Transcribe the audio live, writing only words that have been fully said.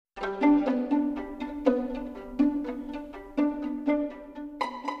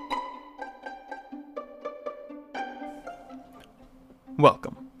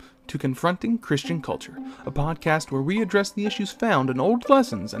Welcome to Confronting Christian Culture, a podcast where we address the issues found in old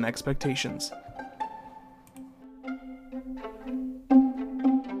lessons and expectations.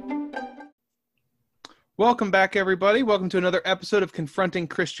 Welcome back, everybody. Welcome to another episode of Confronting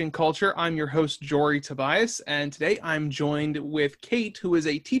Christian Culture. I'm your host, Jory Tobias, and today I'm joined with Kate, who is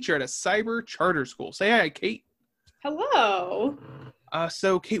a teacher at a cyber charter school. Say hi, Kate. Hello.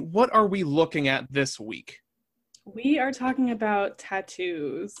 So, Kate, what are we looking at this week? We are talking about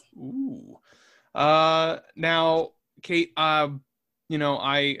tattoos. Ooh. Now, Kate, you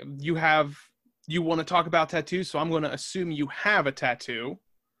want to talk about tattoos, so I'm going to assume you have a tattoo.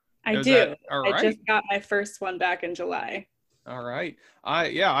 I do. All right. I just got my first one back in July. All right.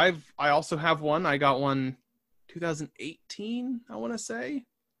 I also have one. I got one 2018, I want to say.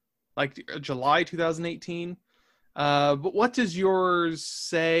 Like July 2018. But what does yours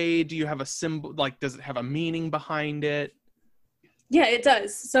say? Do you have a symbol? Like, does it have a meaning behind it? Yeah, it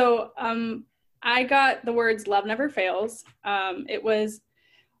does. So, I got the words "Love Never Fails." It was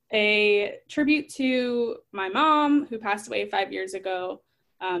a tribute to my mom, who passed away 5 years ago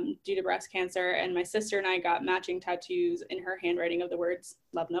due to breast cancer, and my sister and I got matching tattoos in her handwriting of the words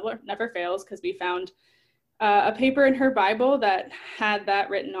 "Love Never Fails" because we found a paper in her Bible that had that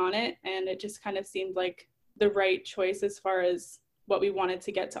written on it, and it just kind of seemed like the right choice as far as what we wanted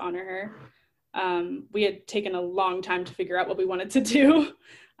to get to honor her. We had taken a long time to figure out what we wanted to do.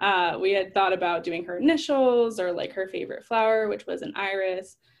 We had thought about doing her initials or like her favorite flower, which was an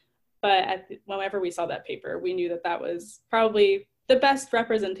iris. But whenever we saw that paper, we knew that that was probably the best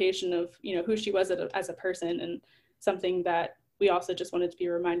representation of, who she was as a person, and something that we also just wanted to be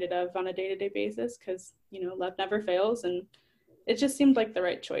reminded of on a day-to-day basis because, love never fails. And it just seemed like the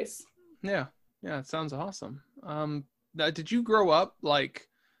right choice. Yeah, it sounds awesome. Did you grow up like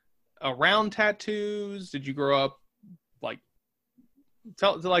around tattoos? Did you grow up like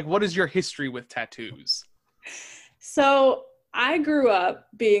what is your history with tattoos? So I grew up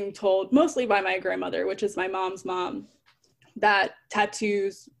being told, mostly by my grandmother, which is my mom's mom, that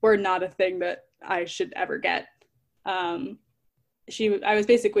tattoos were not a thing that I should ever get. I was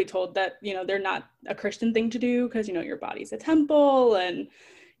basically told that, they're not a Christian thing to do because, your body's a temple, and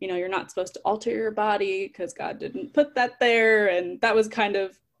you're not supposed to alter your body because God didn't put that there. And that was kind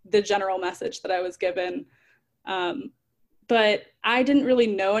of the general message that I was given. But I didn't really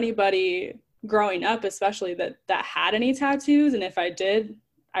know anybody growing up, especially that had any tattoos. And if I did,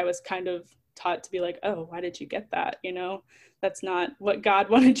 I was kind of taught to be like, oh, why did you get that? That's not what God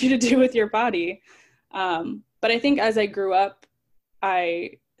wanted you to do with your body. But I think as I grew up,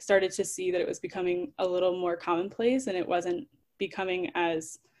 I started to see that it was becoming a little more commonplace, and it wasn't becoming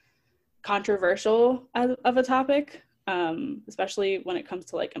as controversial of a topic, especially when it comes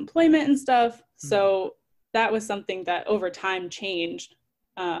to like employment and stuff. Mm-hmm. So that was something that over time changed.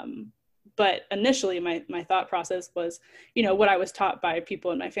 But initially my thought process was, what I was taught by people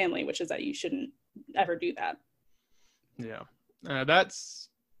in my family, which is that you shouldn't ever do that. Yeah, that's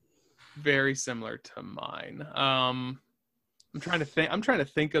very similar to mine. I'm trying to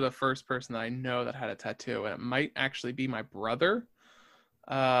think of the first person that I know that had a tattoo, and it might actually be my brother.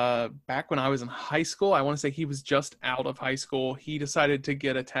 Back when I was in high school, I want to say he was just out of high school. He decided to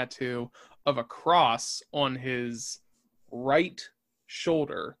get a tattoo of a cross on his right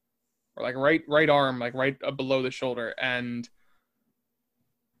shoulder, or like right arm, like right below the shoulder. And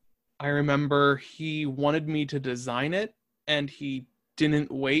I remember he wanted me to design it, and he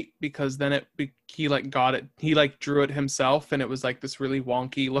didn't wait because then he got it. He drew it himself, and it was like this really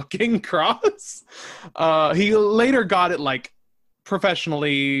wonky looking cross. He later got it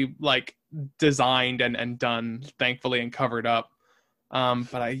professionally designed and done, thankfully, and covered up.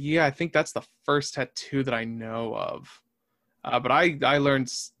 But I think that's the first tattoo that I know of. But I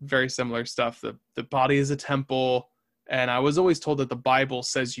learned very similar stuff. The body is a temple, and I was always told that the Bible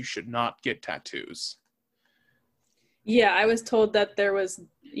says you should not get tattoos. Yeah, I was told that there was,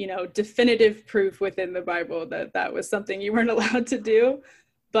 definitive proof within the Bible that was something you weren't allowed to do.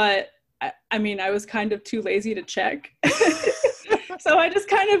 But I was kind of too lazy to check. So I just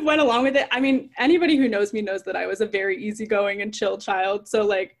kind of went along with it. Anybody who knows me knows that I was a very easygoing and chill child.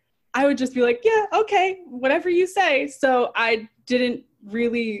 So I would just be like, yeah, okay, whatever you say. So I didn't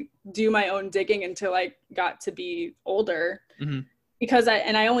really do my own digging until I got to be older. Mm-hmm. Because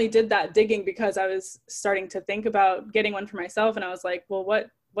I only did that digging because I was starting to think about getting one for myself. And I was like, well,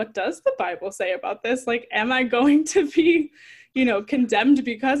 what does the Bible say about this? Am I going to be, condemned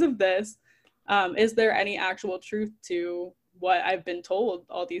because of this? Is there any actual truth to what I've been told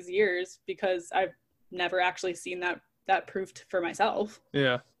all these years? Because I've never actually seen that proof for myself.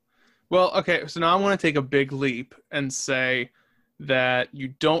 Yeah. Well, okay. So now I want to take a big leap and say that you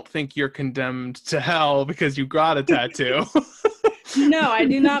don't think you're condemned to hell because you got a tattoo. No, I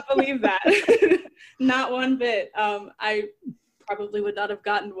do not believe that. Not one bit. I probably would not have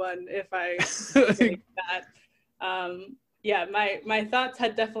gotten one if I believed that. Yeah, my thoughts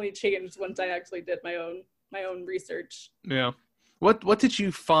had definitely changed once I actually did my own research. Yeah. What did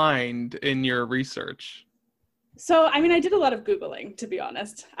you find in your research? So, I mean, I did a lot of Googling, to be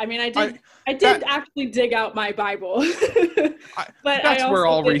honest. I mean, I did actually dig out my Bible, but that's I also where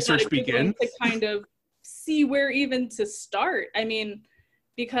all did research a lot of Googling begins. to kind of see where even to start. I mean,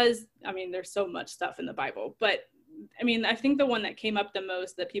 because, I mean, there's so much stuff in the Bible, but I mean, I think the one that came up the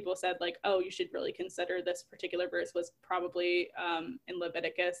most that people said, like, oh, you should really consider this particular verse was probably in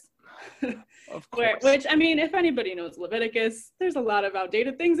Leviticus. Of course. Which, I mean, if anybody knows Leviticus, there's a lot of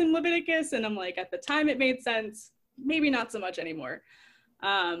outdated things in Leviticus. And I'm like, at the time it made sense, maybe not so much anymore.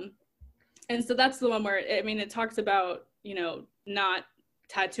 And so that's the one where, I mean, it talks about, you know, not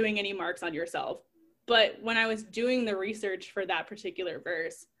tattooing any marks on yourself. But when I was doing the research for that particular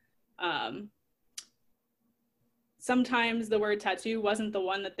verse, sometimes the word tattoo wasn't the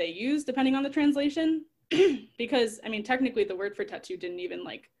one that they used, depending on the translation, because, I mean, technically the word for tattoo didn't even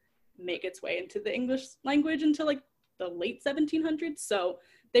like make its way into the English language until like the late 1700s. So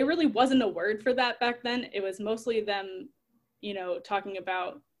there really wasn't a word for that back then. It was mostly them, you know, talking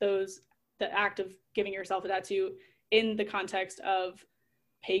about the act of giving yourself a tattoo in the context of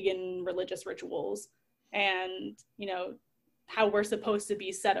pagan religious rituals and, you know, how we're supposed to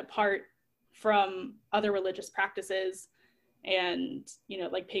be set apart from other religious practices and, you know,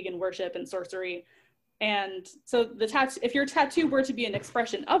 like pagan worship and sorcery. And so if your tattoo were to be an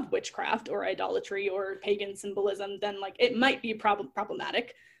expression of witchcraft or idolatry or pagan symbolism, then like it might be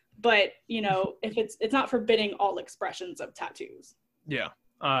problematic. But, you know, if it's not forbidding all expressions of tattoos. Yeah.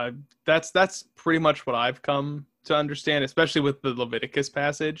 That's pretty much what I've come to understand, especially with the Leviticus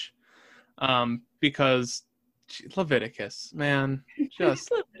passage. Because Leviticus, man, just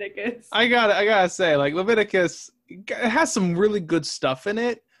Leviticus. I gotta say, like, Leviticus, it has some really good stuff in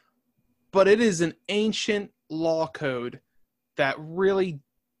it, but it is an ancient law code that really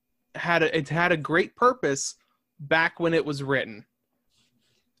had a great purpose back when it was written.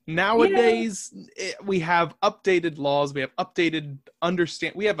 Nowadays, we have updated laws, we have updated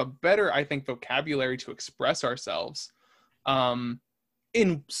we have a better, I think, vocabulary to express ourselves.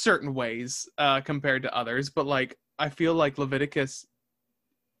 In certain ways compared to others, but like I feel like Leviticus,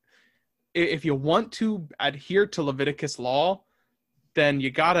 if you want to adhere to Leviticus law, then you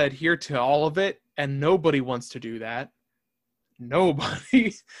gotta adhere to all of it, and nobody wants to do that.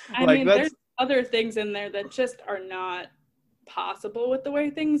 Nobody. I mean, there's other things in there that just are not possible with the way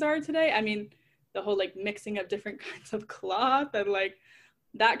things are today. I mean, the whole like mixing of different kinds of cloth and like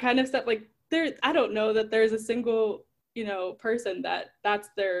that kind of stuff. Like I don't know that there's a single, you know, person that's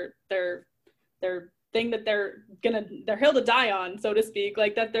their thing that they're hill to die on, so to speak,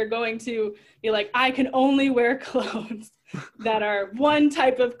 like that they're going to be like, I can only wear clothes that are one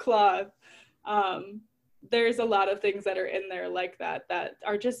type of cloth. There's a lot of things that are in there like that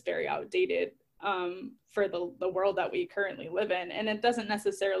are just very outdated for the world that we currently live in. And it doesn't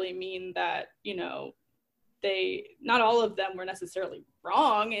necessarily mean that, you know, not all of them were necessarily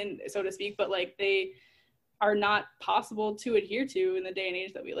wrong, and so to speak, but like they are not possible to adhere to in the day and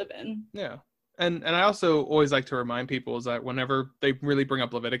age that we live in. Yeah. And I also always like to remind people is that whenever they really bring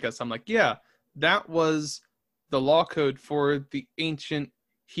up Leviticus, I'm like, yeah, that was the law code for the ancient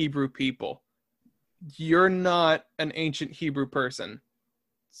Hebrew people. You're not an ancient Hebrew person,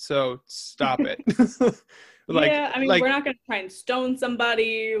 so stop it. Yeah, I mean, we're not going to try and stone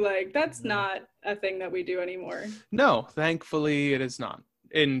somebody. Like, that's not a thing that we do anymore. No, thankfully it is not.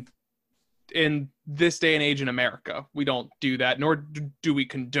 In this day and age in America, we don't do that, nor do we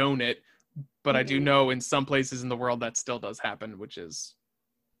condone it. But I do know in some places in the world that still does happen, which is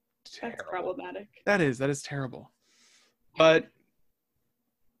terrible. That's problematic. That is terrible. But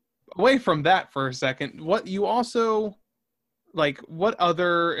away from that for a second, did you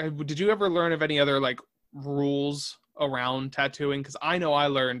ever learn of any other like rules around tattooing? Because I know I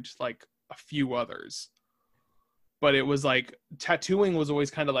learned like a few others. But it was like tattooing was always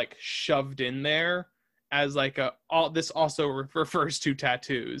kind of like shoved in there as like this also refers to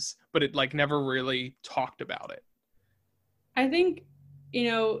tattoos, but it like never really talked about it. I think, you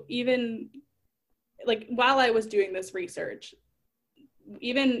know, even like while I was doing this research,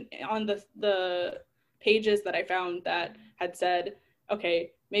 even on the pages that I found that had said,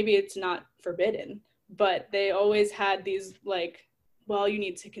 okay, maybe it's not forbidden, but they always had these like, well, you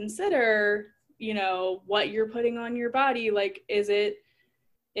need to consider, you know, what you're putting on your body. Like, is it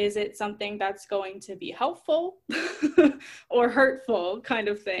Is it something that's going to be helpful or hurtful kind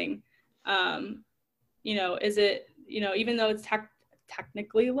of thing? Is it, even though it's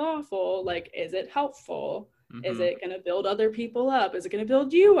technically lawful, like, is it helpful? Mm-hmm. Is it going to build other people up? Is it going to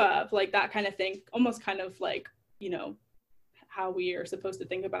build you up? Like that kind of thing, almost kind of like, how we are supposed to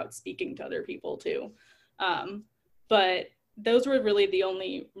think about speaking to other people too. But those were really the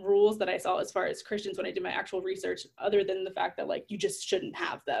only rules that I saw as far as Christians when I did my actual research, other than the fact that like you just shouldn't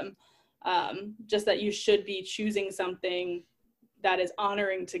have them. Just that you should be choosing something that is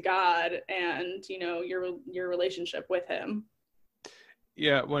honoring to God and, your relationship with him.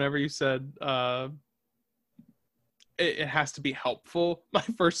 Yeah, whenever you said it has to be helpful, my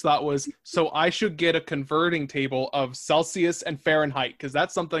first thought was, so I should get a converting table of Celsius and Fahrenheit, because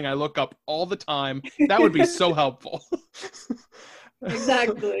that's something I look up all the time. That would be so helpful.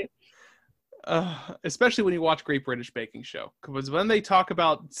 Exactly. Especially when you watch Great British Baking Show, because when they talk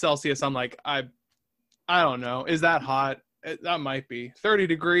about Celsius, I'm like, I don't know, is that hot? That might be 30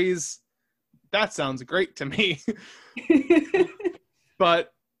 degrees. That sounds great to me.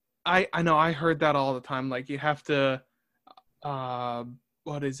 But I know I heard that all the time. Like, you have to,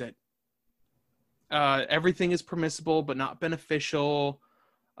 what is it? Everything is permissible, but not beneficial.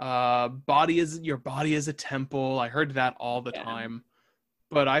 Your body is a temple. I heard that all the time.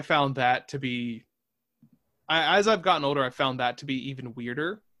 But I found that to be, as I've gotten older, I found that to be even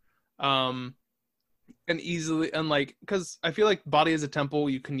weirder. And easily, and like, because I feel like body as a temple,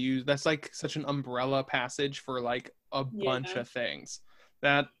 you can use, that's like such an umbrella passage for like a bunch of things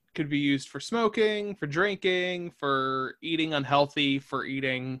that could be used for smoking, for drinking, for eating unhealthy, for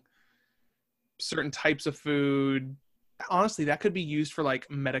eating certain types of food. Honestly, that could be used for like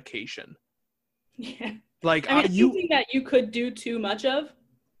medication. Yeah. Like, anything that you could do too much of.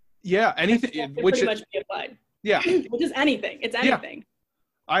 Yeah, anything which pretty much be applied. Yeah. Which is anything. It's anything. Yeah.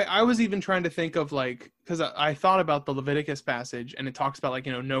 I was even trying to think of like, because I thought about the Leviticus passage, and it talks about like,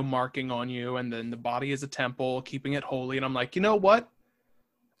 no marking on you, and then the body is a temple, keeping it holy. And I'm like, you know what?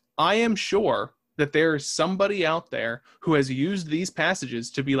 I am sure that there's somebody out there who has used these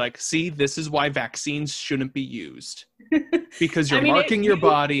passages to be like, see, this is why vaccines shouldn't be used. Because you're marking your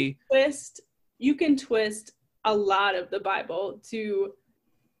body. You can twist a lot of the Bible to,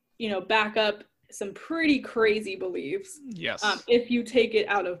 back up some pretty crazy beliefs. Yes. If you take it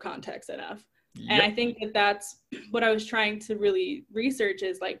out of context enough. Yep. And I think that that's what I was trying to really research,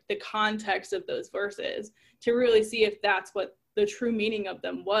 is like the context of those verses to really see if that's what the true meaning of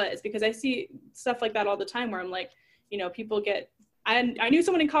them was. Because I see stuff like that all the time where I'm like, people get, I knew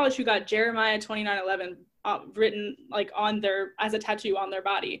someone in college who got Jeremiah 29:11 written like as a tattoo on their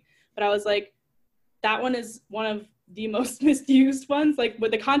body. But I was like, that one is one of the most misused ones. Like,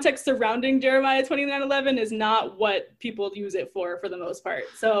 with the context surrounding Jeremiah 29:11 is not what people use it for the most part.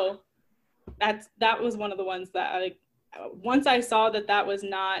 So that was one of the ones that once I saw that was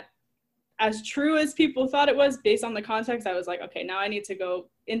not as true as people thought it was based on the context, I was like, okay, now I need to go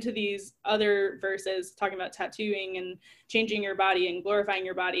into these other verses talking about tattooing and changing your body and glorifying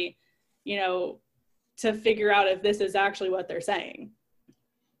your body, to figure out if this is actually what they're saying.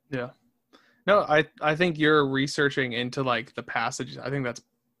 Yeah. No, I think you're researching into like the passages. I think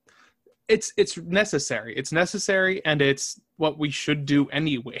it's necessary. It's necessary, and it's what we should do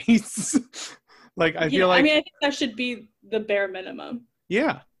anyways. Like, I feel like, I think that should be the bare minimum.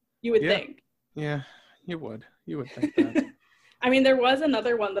 Yeah. You would think. Yeah, you would think that. There was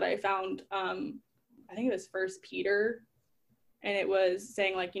another one that I found, I think it was 1 Peter, and it was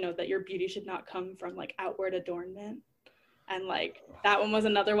saying like, that your beauty should not come from like outward adornment. And like, that one was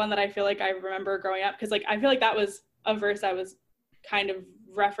another one that I feel like I remember growing up, because like, I feel like that was a verse I was kind of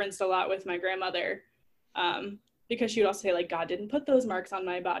referenced a lot with my grandmother, because she would also say like, God didn't put those marks on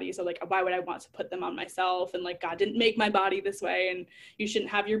my body, so like, why would I want to put them on myself? And like, God didn't make my body this way, and you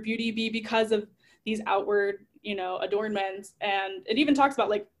shouldn't have your beauty be because of these outward, adornments. And it even talks about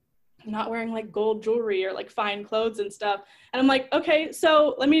like not wearing like gold jewelry or like fine clothes and stuff. And I'm like, okay,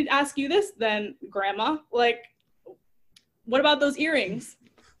 so let me ask you this then, Grandma, like, what about those earrings?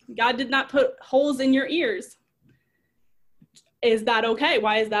 God did not put holes in your ears. Is that okay?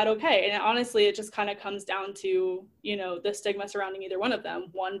 Why is that okay? And honestly, it just kind of comes down to, the stigma surrounding either one of them.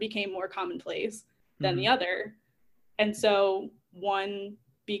 One became more commonplace than the other. And so one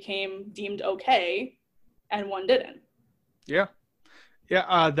became deemed okay and one didn't. Yeah.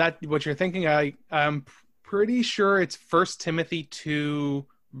 Yeah. That what you're thinking, I'm pretty sure it's 1 Timothy 2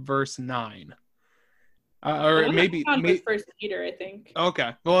 verse 9. Or maybe 1 Peter, I think.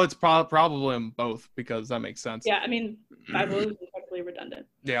 Okay, well, it's probably in both, because that makes sense. Yeah, Bible is incredibly redundant.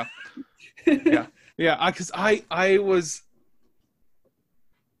 Yeah, yeah. Because I was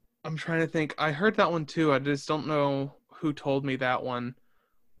I'm trying to think. I heard that one too. I just don't know who told me that one.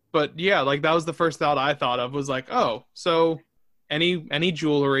 But yeah, like that was the first thought I thought of was like, oh, so any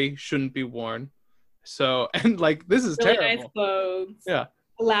jewelry shouldn't be worn. So and like this is Really nice terrible. clothes, Yeah.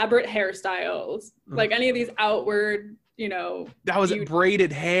 elaborate hairstyles, like any of these outward, That was beauty.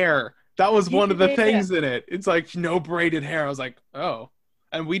 braided hair. That was one of the Yeah. things in it. It's like no braided hair. I was like, oh.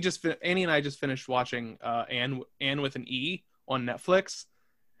 And Annie and I just finished watching Anne with an E on Netflix.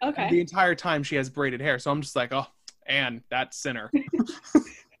 And the Okay. entire time she has braided hair. So I'm just like, oh, Anne, that sinner.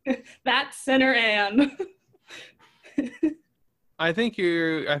 That sinner Anne. I think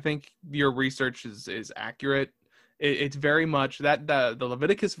your research is accurate. It's very much that the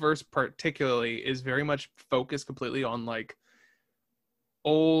Leviticus verse particularly is very much focused completely on like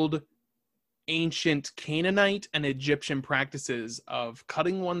old ancient Canaanite and Egyptian practices of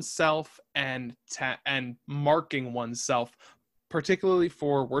cutting oneself and marking oneself, particularly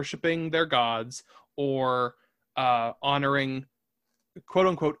for worshiping their gods or honoring, quote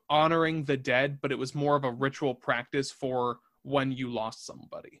unquote, honoring the dead, but it was more of a ritual practice for when you lost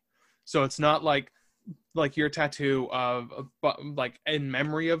somebody. So it's not like your tattoo of like in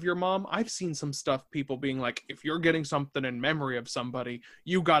memory of your mom. I've seen some stuff people being like, if you're getting something in memory of somebody,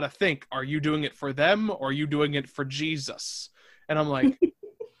 you got to think, are you doing it for them or are you doing it for Jesus? And I'm like,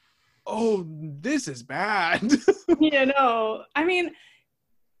 oh, this is bad. I mean,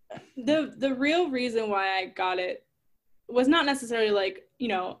 the real reason why I got it was not necessarily like,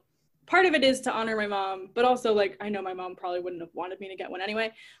 part of it is to honor my mom, but also like I know my mom probably wouldn't have wanted me to get one anyway,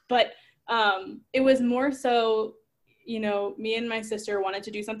 but it was more so, me and my sister wanted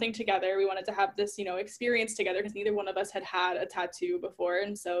to do something together. We wanted to have this, experience together because neither one of us had had a tattoo before,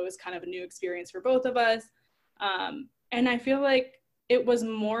 and so it was kind of a new experience for both of us. And I feel like it was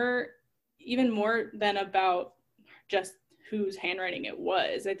even more than about just whose handwriting it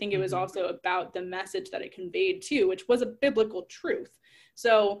was. I think it was also about the message that it conveyed too, which was a biblical truth.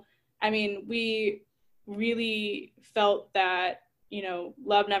 So, I mean, we really felt that,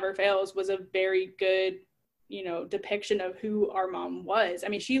 Love Never Fails was a very good, depiction of who our mom was. I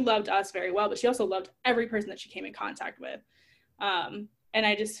mean, she loved us very well, but she also loved every person that she came in contact with. And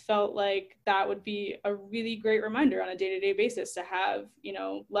I just felt like that would be a really great reminder on a day-to-day basis to have,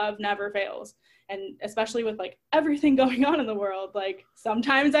 love never fails. And especially with like everything going on in the world, like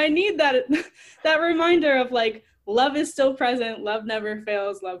sometimes I need that that reminder of like love is still present, love never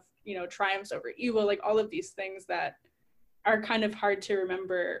fails, love, triumphs over evil, like all of these things that are kind of hard to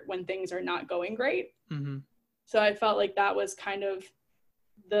remember when things are not going great. Mm-hmm. So I felt like that was kind of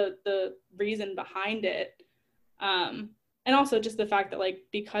the reason behind it. And also just the fact that like,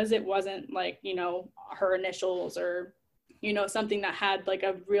 because it wasn't like, her initials or, something that had like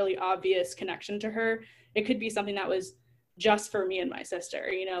a really obvious connection to her, it could be something that was just for me and my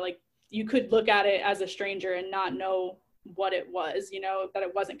sister, like you could look at it as a stranger and not know what it was, that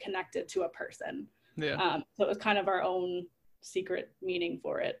it wasn't connected to a person. Yeah. So it was kind of our own secret meaning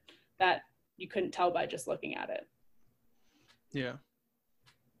for it that you couldn't tell by just looking at it. Yeah.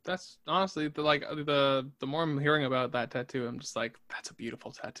 That's honestly the more I'm hearing about that tattoo, I'm just like, that's a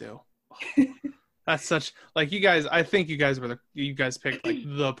beautiful tattoo. Oh, that's such like you guys. I think you guys picked like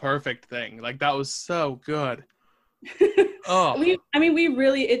the perfect thing. Like that was so good. Oh,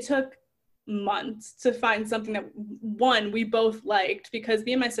 It took months to find something that one we both liked, because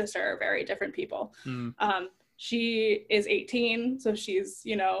me and my sister are very different people. She is 18, so she's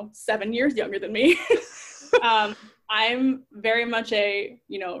 7 years younger than me. I'm very much a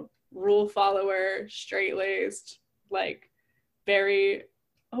rule follower, straight-laced, like very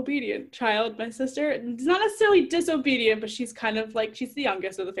obedient child. My sister is not necessarily disobedient, but she's kind of like, she's the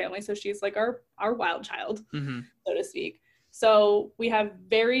youngest of the family, so she's like our wild child, so to speak. So we have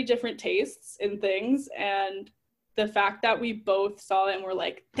very different tastes in things, and the fact that we both saw it and were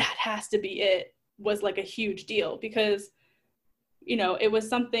like, that has to be it, was like a huge deal, because it was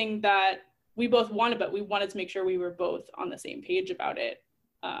something that we both wanted, but we wanted to make sure we were both on the same page about it.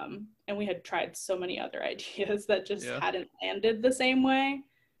 And we had tried so many other ideas that just hadn't landed the same way.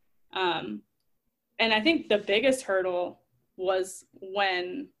 And I think the biggest hurdle was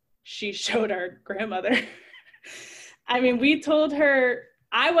when she showed our grandmother. I mean, we told her,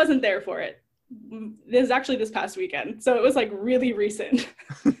 I wasn't there for it. This is actually this past weekend, so it was like really recent.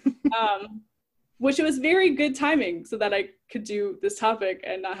 Which it was very good timing so that I could do this topic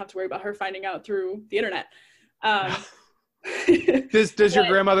and not have to worry about her finding out through the internet. Does your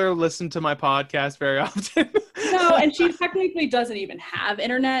grandmother listen to my podcast very often? No, and she technically doesn't even have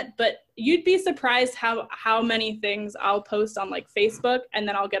internet, but you'd be surprised how many things I'll post on like Facebook, and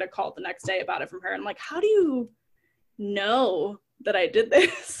then I'll get a call the next day about it from her. And I'm like, how do you know that I did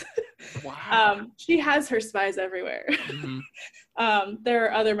this. Wow. She has her spies everywhere. There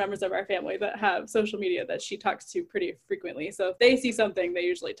are other members of our family that have social media that she talks to pretty frequently. So if they see something, they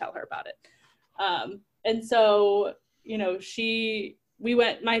usually tell her about it. And so, you know, we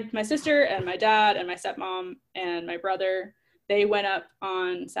went, my sister and my dad and my stepmom and my brother, they went up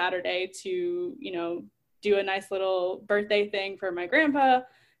on Saturday to, you know, do a nice little birthday thing for my grandpa,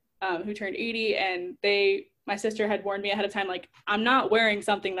 who turned 80. And my sister had warned me ahead of time, like, I'm not wearing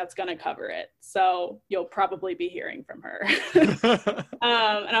something that's going to cover it. So you'll probably be hearing from her. And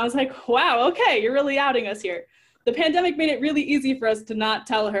I was like, wow, okay, you're really outing us here. The pandemic made it really easy for us to not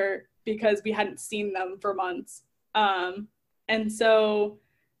tell her because we hadn't seen them for months. And so,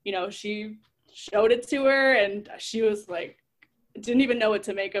 you know, she showed it to her and she was like, didn't even know what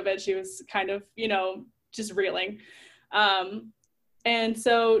to make of it. She was kind of, you know, just reeling. And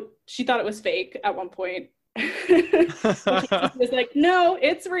so she thought it was fake at one point. She was like, no,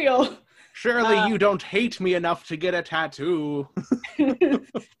 it's real. Surely you don't hate me enough to get a tattoo.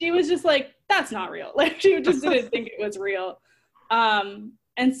 She was just like, that's not real. Like, she just didn't think it was real.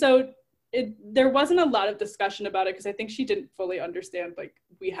 And so there wasn't a lot of discussion about it because I think she didn't fully understand, like,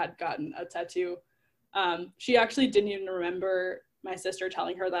 we had gotten a tattoo. She actually didn't even remember my sister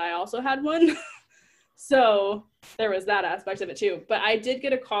telling her that I also had one. So there was that aspect of it too. But I did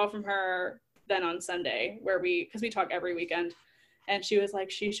get a call from her then on Sunday because we talk every weekend. And she was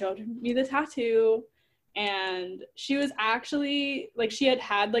like, she showed me the tattoo. And she was actually like, she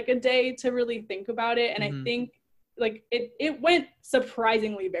had like a day to really think about it. And I think like it went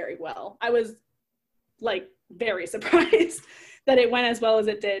surprisingly very well. I was like very surprised that it went as well as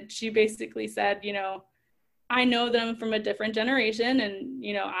it did. She basically said, you know, I know them from a different generation and,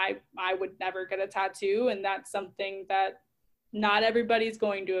 you know, I would never get a tattoo. And that's something that not everybody's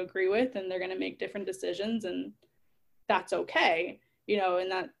going to agree with, and they're going to make different decisions, and that's okay, you know,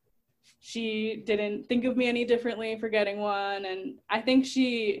 and that she didn't think of me any differently for getting one. And I think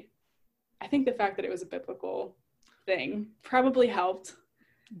the fact that it was a biblical thing probably helped.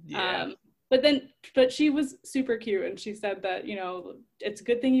 Yeah. But she was super cute, and she said that, you know, it's a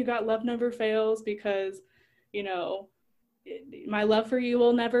good thing you got love never fails, because, you know, my love for you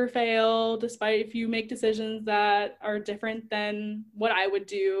will never fail, despite if you make decisions that are different than what I would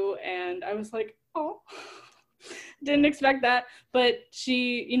do. And I was like, oh, didn't expect that. But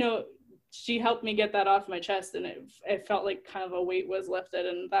she, you know, she helped me get that off my chest, and it felt like kind of a weight was lifted.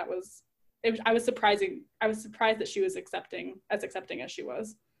 And that was, I was surprised that she was accepting as she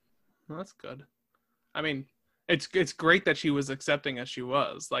was. Well, that's good. I mean, it's great that she was accepting as she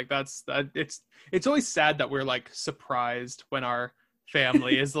was. Like, it's always sad that we're like surprised when our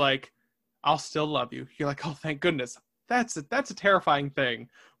family is like, I'll still love you. You're like, oh, thank goodness. That's a terrifying thing.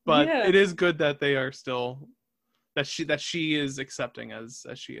 But Yeah. It is good that they are still, that she is accepting as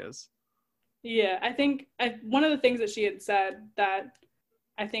she is. Yeah, I think one of the things that she had said that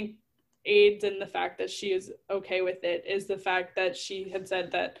I think aids in the fact that she is okay with it is the fact that she had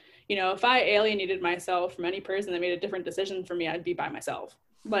said that, you know, if I alienated myself from any person that made a different decision for me, I'd be by myself.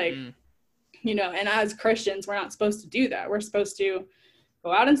 Like, you know, and as Christians, we're not supposed to do that. We're supposed to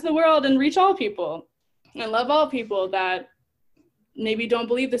go out into the world and reach all people and love all people that maybe don't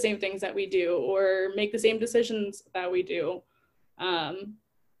believe the same things that we do or make the same decisions that we do.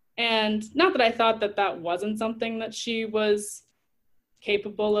 And not that I thought that that wasn't something that she was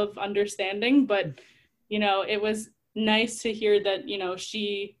capable of understanding, but, you know, it was nice to hear that, you know,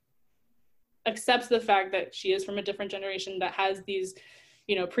 she accepts the fact that she is from a different generation that has these,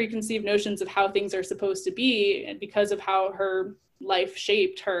 you know, preconceived notions of how things are supposed to be, and because of how her life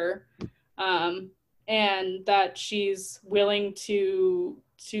shaped her, and that she's willing to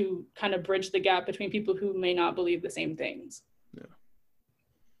kind of bridge the gap between people who may not believe the same things. Yeah,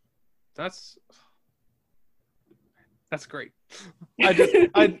 that's great.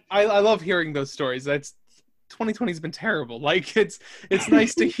 I love hearing those stories. 2020's been terrible. Like, it's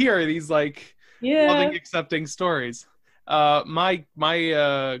nice to hear these like loving, accepting stories. I'm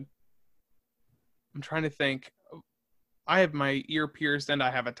trying to think. I have my ear pierced and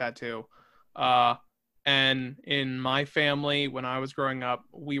I have a tattoo. And in my family, when I was growing up,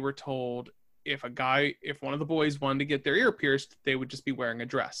 we were told if one of the boys wanted to get their ear pierced, they would just be wearing a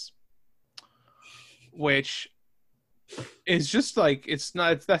dress, which is just like,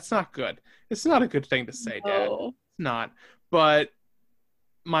 that's not good. It's not a good thing to say, Dad. It's not. But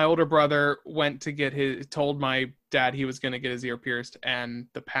my older brother told my dad he was going to get his ear pierced, and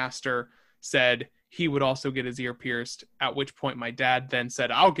the pastor said he would also get his ear pierced, at which point my dad then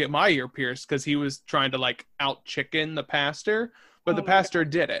said, I'll get my ear pierced, because he was trying to like out chicken the pastor, but the pastor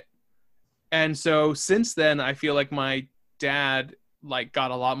did it. And so since then, I feel like my dad like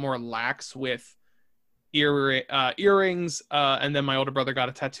got a lot more lax with earrings, and then my older brother got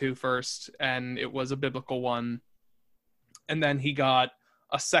a tattoo first, and it was a biblical one, and then he got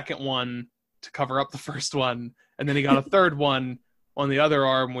a second one to cover up the first one, and then he got a third one on the other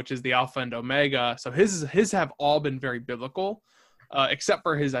arm, which is the Alpha and Omega. So his have all been very biblical, except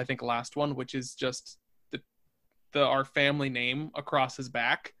for his, I think, last one, which is just our family name across his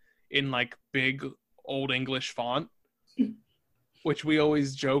back in like big old English font, which we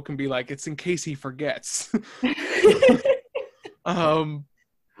always joke and be like, it's in case he forgets.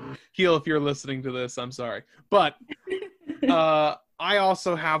 Heel, if you're listening to this, I'm sorry. But I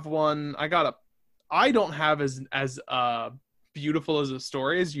also have one. I don't have as beautiful as a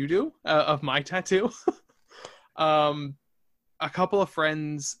story as you do of my tattoo. A couple of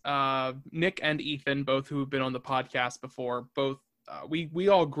friends, Nick and Ethan, both who have been on the podcast before, both we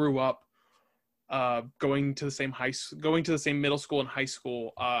all grew up going to the same middle school and high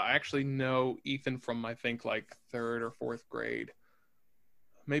school. I actually know Ethan from, I think, like 3rd or 4th grade,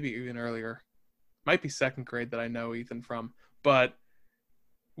 maybe even earlier. Might be 2nd grade that I know Ethan from, but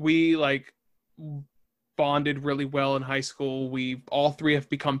we like bonded really well in high school. We all three have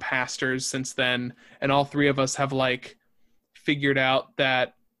become pastors since then, and all three of us have like figured out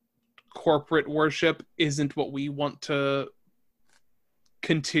that corporate worship isn't what we want to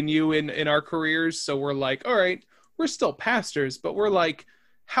continue in our careers. So we're like, all right, we're still pastors, but we're like,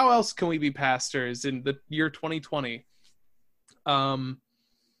 how else can we be pastors in the year 2020?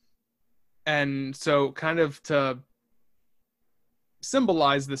 And so kind of to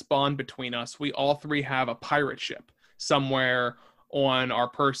symbolize this bond between us, we all three have a pirate ship somewhere on our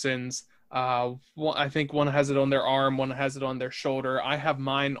persons. I think one has it on their arm, one has it on their shoulder. I have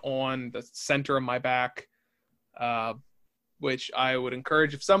mine on the center of my back, which I would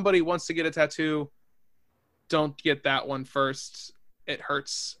encourage if somebody wants to get a tattoo, don't get that one first. It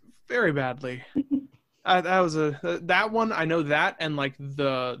hurts very badly. That one, I know that, and like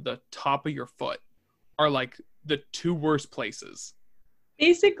the top of your foot are like the 2 worst places.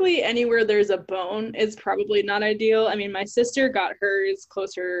 Basically, anywhere there's a bone is probably not ideal. I mean, my sister got hers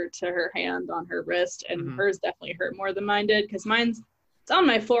closer to her hand on her wrist, and hers definitely hurt more than mine did, because it's on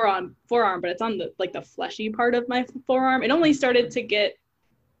my forearm, but it's on the fleshy part of my forearm. It only started to get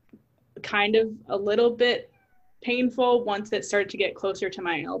kind of a little bit painful once it started to get closer to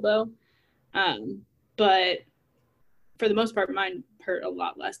my elbow. But for the most part, mine hurt a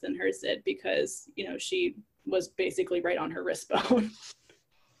lot less than hers did, because, you know, she was basically right on her wrist bone.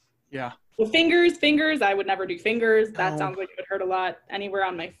 Yeah. Well, fingers, I would never do fingers. That sounds like it would hurt a lot. Anywhere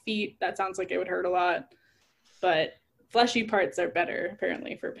on my feet, that sounds like it would hurt a lot. But fleshy parts are better,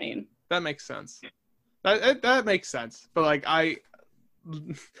 apparently, for pain. That makes sense. That makes sense. But like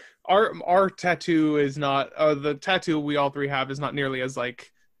our tattoo is not, the tattoo we all three have is not nearly as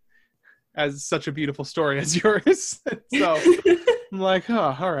such a beautiful story as yours. So I'm like,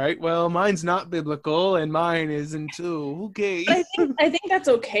 oh, all right, well, mine's not biblical and mine isn't too. Okay. I think that's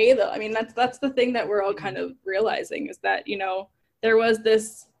okay, though. I mean, that's the thing that we're all kind of realizing, is that, you know, there was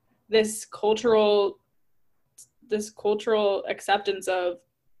this cultural acceptance of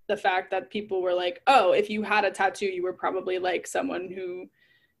the fact that people were like, oh, if you had a tattoo, you were probably like someone who,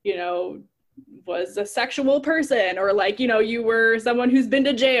 you know, was a sexual person, or like, you know, you were someone who's been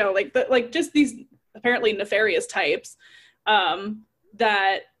to jail, like just these apparently nefarious types,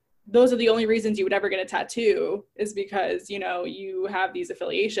 that those are the only reasons you would ever get a tattoo, is because, you know, you have these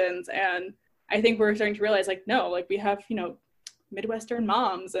affiliations. And I think we're starting to realize, like, no, like, we have, you know, Midwestern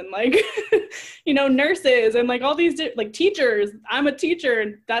moms and like you know, nurses and like all these like teachers. I'm a teacher,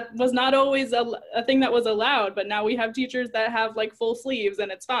 and that was not always a thing that was allowed, but now we have teachers that have like full sleeves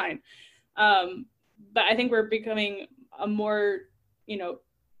and it's fine. But I think we're becoming a more, you know,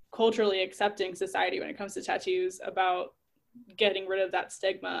 culturally accepting society when it comes to tattoos, about getting rid of that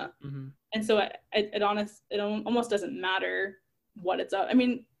stigma. And so it almost doesn't matter what it's up. I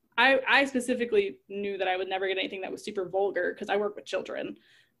mean, I specifically knew that I would never get anything that was super vulgar, because I work with children,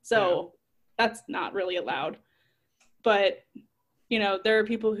 so that's not really allowed. But, you know, there are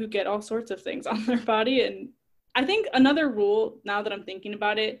people who get all sorts of things on their body. And I think another rule, now that I'm thinking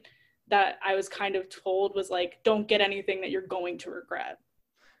about it, that I was kind of told was like, don't get anything that you're going to regret.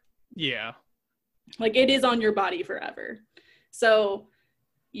 Yeah. Like, it is on your body forever. So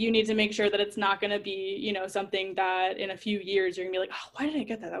you need to make sure that it's not going to be, you know, something that in a few years you're gonna be like, oh, why did I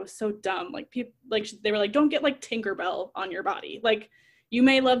get that? That was so dumb. Like, people, like, they were like, don't get like Tinkerbell on your body. Like, you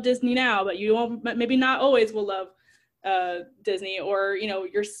may love Disney now, but you won't, maybe not always will love Disney, or, you know,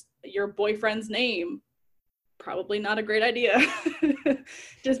 your boyfriend's name. probably not a great idea.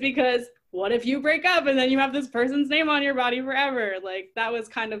 Just because what if you break up and then you have this person's name on your body forever? Like, that was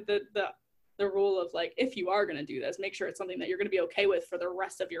kind of the rule of like, if you are going to do this, make sure it's something that you're going to be okay with for the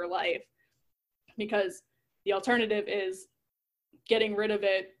rest of your life, because the alternative is getting rid of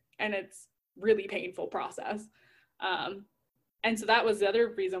it, and it's really painful process. And so that was the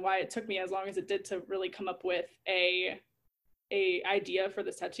other reason why it took me as long as it did to really come up with a idea for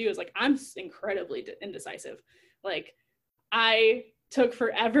this tattoo. Is like, I'm incredibly indecisive. Like, I took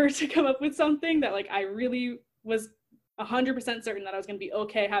forever to come up with something that like I really was 100% certain that I was going to be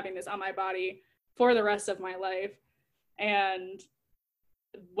okay having this on my body for the rest of my life. And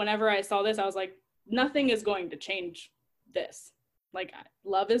whenever I saw this, I was like, nothing is going to change this. Like,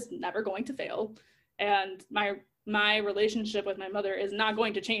 love is never going to fail, and my relationship with my mother is not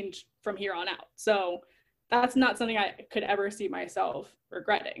going to change from here on out. So that's not something I could ever see myself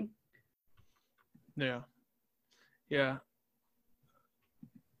regretting. Yeah.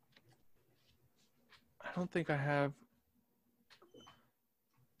 I don't think I have.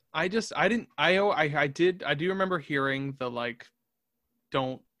 I do remember hearing the like,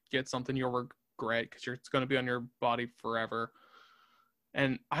 don't get something you'll regret because it's going to be on your body forever.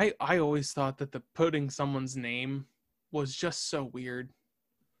 And I always thought that the putting someone's name was just so weird.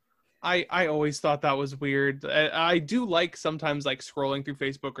 I always thought that was weird. I do like sometimes like scrolling through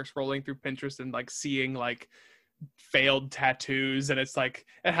Facebook or scrolling through Pinterest and like seeing like failed tattoos, and it's like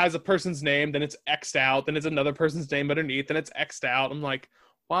it has a person's name, then it's X'd out, then it's another person's name underneath, then it's X'd out. I'm like,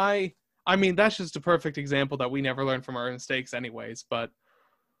 why? I mean, that's just a perfect example that we never learn from our mistakes anyways, but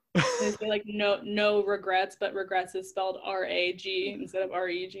they say like no regrets, but regrets is spelled R-A-G instead of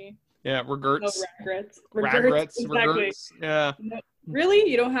R-E-G. Yeah, regrets. No regrets. Regrets. Exactly. Regrets. Yeah. No, really?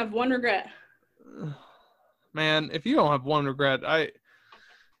 You don't have one regret? Man, if you don't have one regret,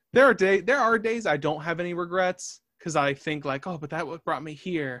 there are days I don't have any regrets because I think like, oh, but that what brought me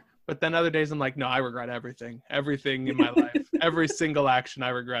here. But then other days I'm like, no, I regret everything in my life, every single action. I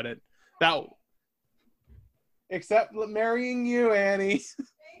regret it. That, except marrying you, Annie.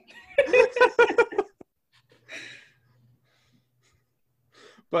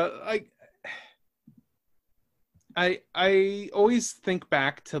 But like, I always think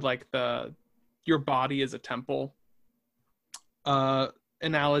back to like your body as a temple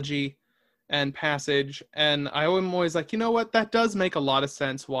analogy and passage, and I'm always like, you know what, that does make a lot of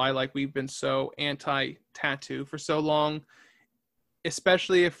sense why like we've been so anti-tattoo for so long,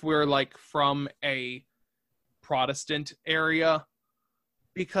 especially if we're like from a Protestant area,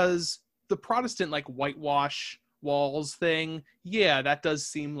 because the Protestant like whitewash walls thing, yeah, that does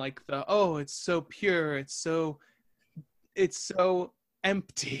seem like it's so pure, it's so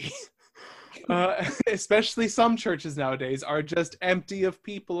empty. Especially some churches nowadays are just empty of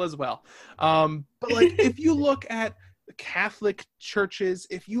people as well. But like, if you look at Catholic churches,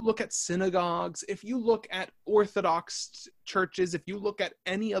 if you look at synagogues, if you look at Orthodox churches, if you look at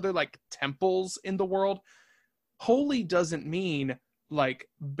any other like temples in the world, holy doesn't mean like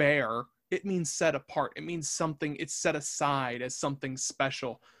bare. It means set apart. It means something, it's set aside as something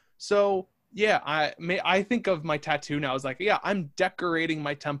special. So yeah, I think of my tattoo now as like, yeah, I'm decorating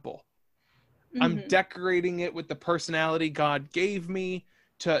my temple. Mm-hmm. I'm decorating it with the personality God gave me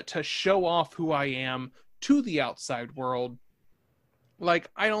to show off who I am to the outside world. Like,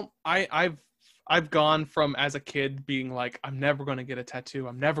 I've gone from as a kid being like, I'm never going to get a tattoo.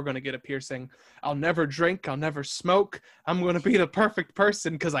 I'm never going to get a piercing. I'll never drink. I'll never smoke. I'm going to be the perfect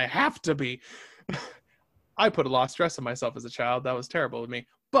person because I have to be. I put a lot of stress on myself as a child. That was terrible of me.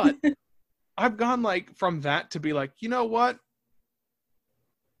 But I've gone like from that to be like, you know what?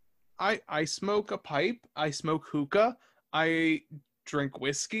 I smoke a pipe. I smoke hookah. I drink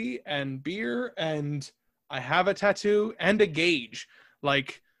whiskey and beer, and I have a tattoo and a gauge.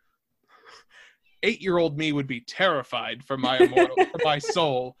 Like, 8-year-old me would be terrified for my for my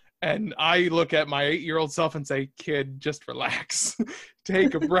soul. And I look at my 8-year-old self and say, kid, just relax.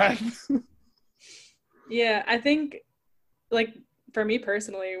 Take a breath. Yeah, I think, like, for me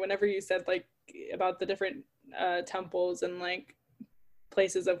personally, whenever you said, like, about the different temples and, like,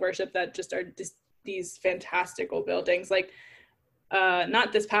 places of worship that just are just these fantastical buildings, like,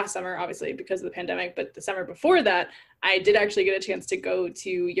 not this past summer, obviously, because of the pandemic, but the summer before that, I did actually get a chance to go to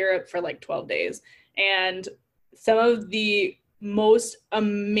Europe for like 12 days. And some of the most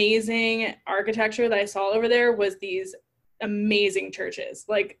amazing architecture that I saw over there was these amazing churches.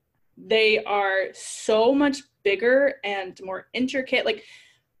 Like, they are so much bigger and more intricate. Like,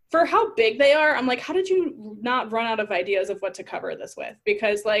 for how big they are, I'm like, how did you not run out of ideas of what to cover this with?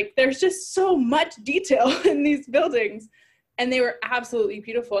 Because like, there's just so much detail in these buildings. and they were absolutely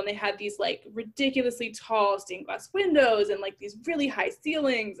beautiful. And they had these like ridiculously tall stained glass windows and like these really high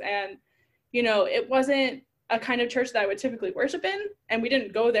ceilings. And, you know, it wasn't a kind of church that I would typically worship in. And we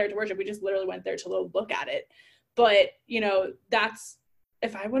didn't go there to worship. We just literally went there to look at it. But, you know, that's,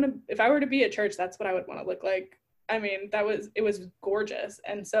 if I were to be a church, that's what I would want to look like. I mean, it was gorgeous.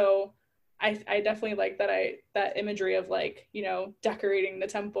 And so I definitely like that imagery of like, you know, decorating the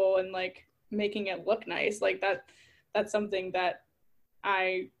temple and like making it look nice. Like that's something that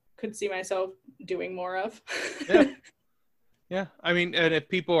I could see myself doing more of. Yeah. I mean, and if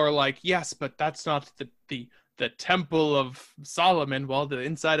people are like, yes, but that's not the Temple of Solomon. Well, the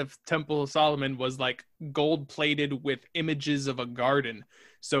inside of Temple of Solomon was like gold plated with images of a garden.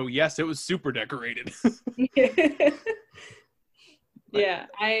 So yes, it was super decorated. Yeah,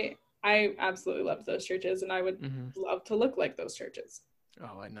 I absolutely love those churches, and I would love to look like those churches.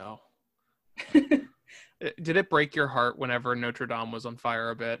 Oh, I know. Did it break your heart whenever Notre Dame was on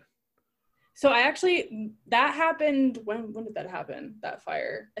fire a bit? So that happened, when did that happen, that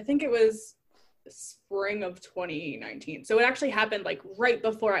fire? I think it was spring of 2019. So it actually happened like right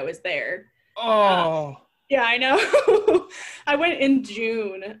before I was there. Oh. Yeah, I know. I went in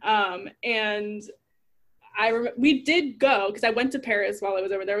June, and we did go, because I went to Paris while I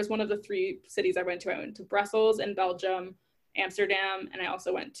was over there. It was one of the 3 cities I went to. I went to Brussels in Belgium, Amsterdam, and I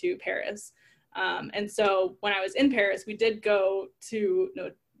also went to Paris. And so when I was in Paris, we did go to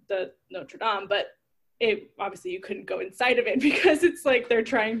the Notre Dame, but obviously you couldn't go inside of it because it's like they're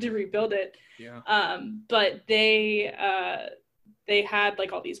trying to rebuild it. Yeah. But they had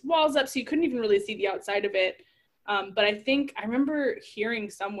like all these walls up, so you couldn't even really see the outside of it. But I remember hearing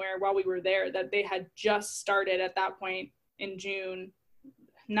somewhere while we were there that they had just started at that point in June,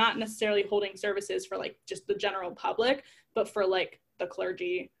 not necessarily holding services for like just the general public, but for like the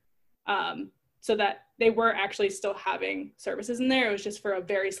clergy, so that they were actually still having services in there. It was just for a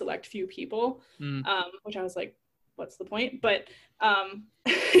very select few people, which I was like, what's the point? But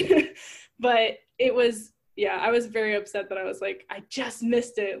but it was, yeah, I was very upset that I was like, I just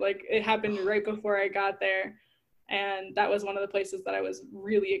missed it. Like it happened right before I got there. And that was one of the places that I was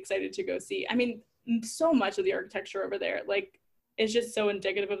really excited to go see. I mean, so much of the architecture over there, like, is just so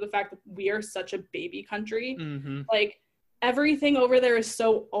indicative of the fact that we are such a baby country. Like, everything over there is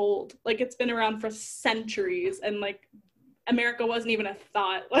so old. Like, it's been around for centuries, and like, America wasn't even a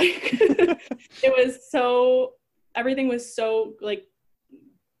thought. Like, everything was so, like,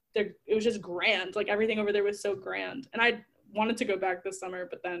 it was just grand. Like, everything over there was so grand. And I wanted to go back this summer,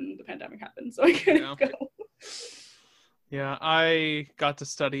 but then the pandemic happened, so I couldn't go. Yeah, I got to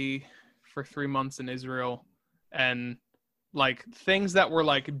study for 3 months in Israel, and like things that were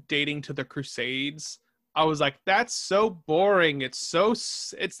like dating to the Crusades, I was like, that's so boring. It's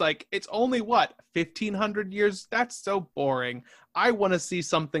like, it's only what, 1,500 years? That's so boring. I want to see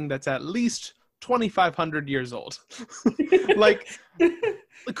something that's at least 2,500 years old. Like,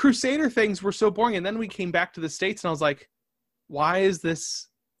 the Crusader things were so boring. And then we came back to the States, and I was like, why is this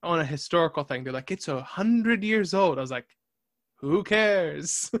on a historical thing? They're like, it's 100 years old. I was like, who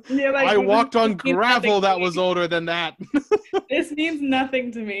cares? Yeah, like, I walked on gravel that was older than that. This means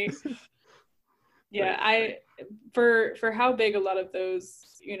nothing to me. Yeah, for how big a lot of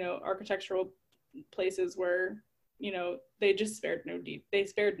those, you know, architectural places were, you know, they just spared no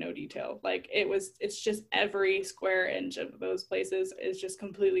detail. Like, it's just every square inch of those places is just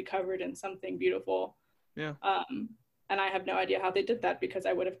completely covered in something beautiful. Yeah. And I have no idea how they did that, because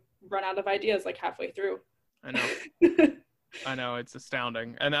I would have run out of ideas like halfway through. I know. I know, it's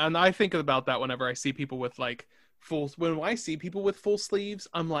astounding. And I think about that whenever I see people with like full sleeves.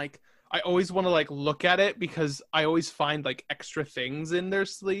 I'm like, I always want to like look at it, because I always find like extra things in their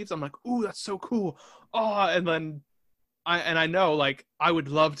sleeves. I'm like, ooh, that's so cool. Oh, and then I know, like, I would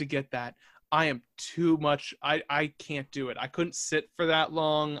love to get that. I am too much. I can't do it. I couldn't sit for that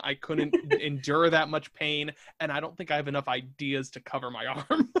long. I couldn't endure that much pain. And I don't think I have enough ideas to cover my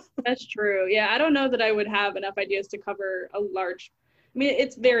arm. That's true. Yeah, I don't know that I would have enough ideas to cover a large. I mean,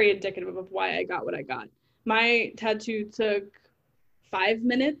 it's very indicative of why I got what I got. My tattoo took 5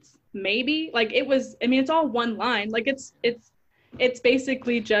 minutes, maybe. Like, it was, I mean, it's all one line. Like, it's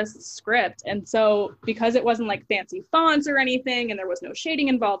basically just script. And so because it wasn't like fancy fonts or anything, and there was no shading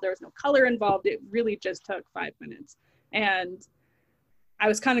involved, there was no color involved, it really just took 5 minutes. And I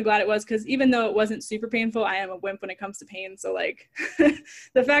was kind of glad it was, because even though it wasn't super painful, I am a wimp when it comes to pain. So like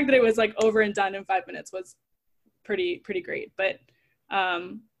the fact that it was like over and done in 5 minutes was pretty great. But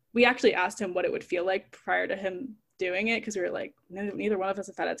we actually asked him what it would feel like prior to him doing it, because we were like, neither one of us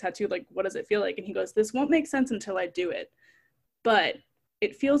have had a tattoo. Like, what does it feel like? And he goes, this won't make sense until I do it, but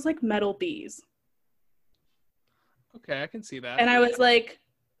it feels like metal bees. Okay, I can see that. And I was like,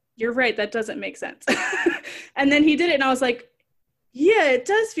 you're right, that doesn't make sense. And then he did it, and I was like, yeah, it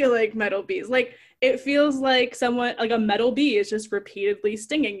does feel like metal bees. Like, it feels like someone, like a metal bee is just repeatedly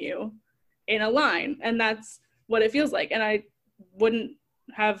stinging you in a line. And that's what it feels like. And I wouldn't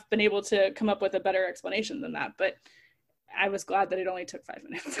have been able to come up with a better explanation than that. But I was glad that it only took 5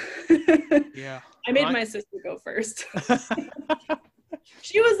 minutes. Yeah. I made my sister go first.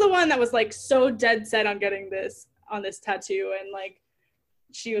 She was the one that was like so dead set on getting this tattoo, and like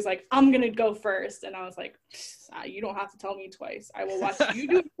she was like, I'm gonna go first, and I was like, you don't have to tell me twice. I will watch you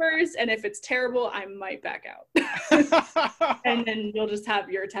do it first, and if it's terrible, I might back out. And then you'll just have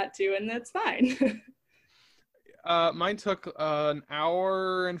your tattoo, and that's fine. Mine took an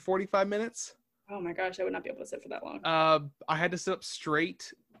hour and 45 minutes. Oh my gosh, I would not be able to sit for that long. I had to sit up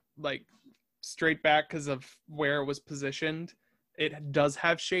straight, like straight back because of where it was positioned. It does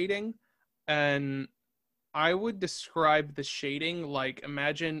have shading, and I would describe the shading like,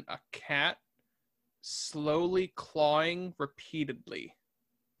 imagine a cat slowly clawing repeatedly.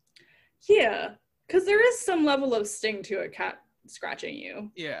 Yeah, because there is some level of sting to a cat scratching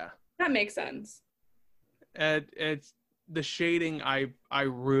you. Yeah. That makes sense. It's the shading. I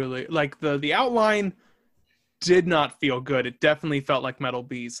really like the outline did not feel good. It definitely felt like metal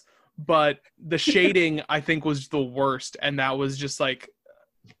bees, but the shading I think was the worst, and that was just like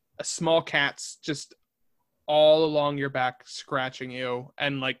a small cat's just all along your back scratching you,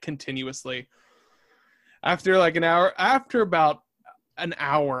 and like continuously. After about an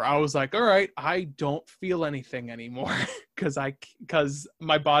hour, I was like, all right, I don't feel anything anymore. because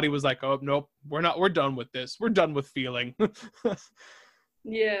my body was like, oh nope, we're done with this. We're done with feeling.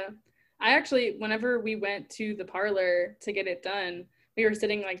 Yeah. I actually, whenever we went to the parlor to get it done, we were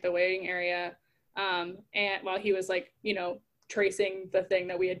sitting like the waiting area. And while he was like, tracing the thing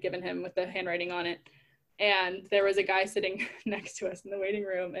that we had given him with the handwriting on it. And there was a guy sitting next to us in the waiting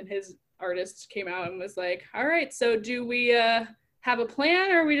room, and his artist came out and was like, all right, so do we have a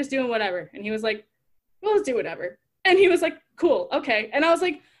plan, or are we just doing whatever? And he was like, well, let's do whatever. And he was like, cool, okay. And I was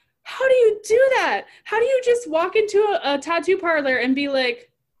like, how do you do that? How do you just walk into a tattoo parlor and be like,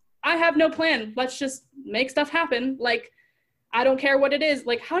 I have no plan, let's just make stuff happen, like, I don't care what it is?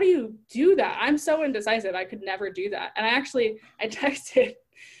 Like, how do you do that? I'm so indecisive. I could never do that. And I texted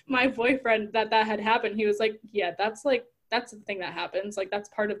my boyfriend that had happened. He was like, yeah, that's the thing that happens. Like, that's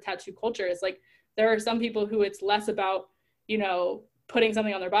part of tattoo culture. It's like, there are some people who it's less about, putting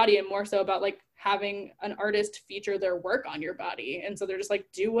something on their body and more so about like having an artist feature their work on your body. And so they're just like,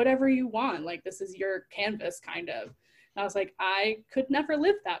 do whatever you want. Like, this is your canvas kind of. And I was like, I could never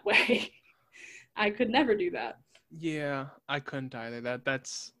live that way. I could never do that. Yeah, I couldn't either.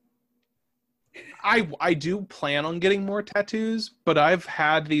 That's I do plan on getting more tattoos, but I've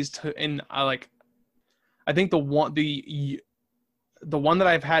had these I think the one that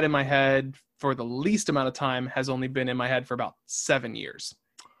I've had in my head for the least amount of time has only been in my head for about 7 years.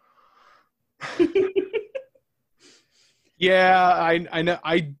 Yeah, I know.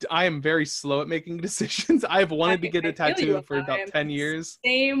 I am very slow at making decisions. I've wanted to get a tattoo for about 10 years.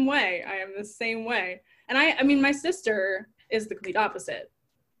 Same way. I am the same way. And I mean, my sister is the complete opposite.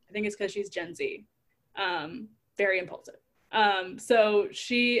 I think it's because she's Gen Z. Very impulsive. So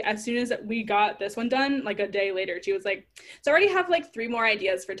she, as soon as we got this one done, like a day later, she was like, so I already have like 3 more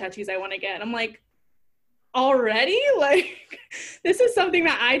ideas for tattoos I want to get. And I'm like, already? Like, this is something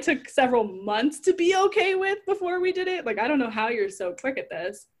that I took several months to be okay with before we did it. Like, I don't know how you're so quick at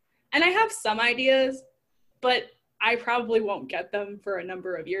this. And I have some ideas, but I probably won't get them for a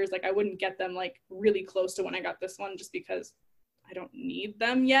number of years. Like, I wouldn't get them like really close to when I got this one just because I don't need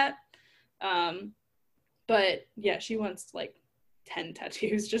them yet. But yeah, she wants like 10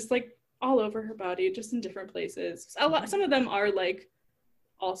 tattoos, just like all over her body, just in different places. Some of them are like,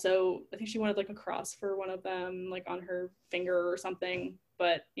 also, I think she wanted like a cross for one of them, like on her finger or something.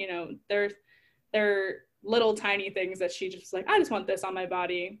 But they're little tiny things that she just like, I just want this on my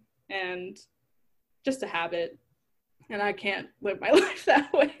body, and just to have it. And I can't live my life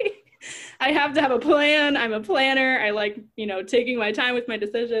that way. I have to have a plan. I'm a planner. I like, taking my time with my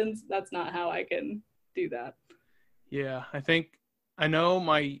decisions. That's not how I can do that. Yeah, I know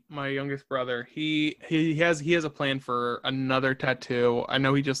my youngest brother, he has a plan for another tattoo. I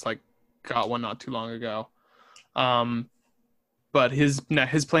know he just like got one not too long ago. But his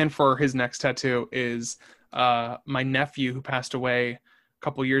plan for his next tattoo is my nephew who passed away a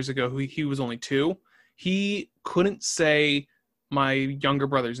couple years ago. He was only 2. He couldn't say my younger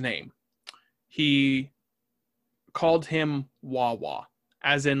brother's name. He called him Wawa,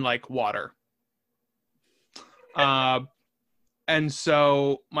 as in like water. And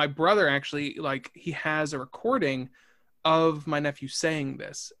so my brother actually, like, he has a recording of my nephew saying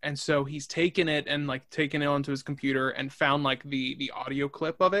this. And so he's taken it and like taken it onto his computer and found like the audio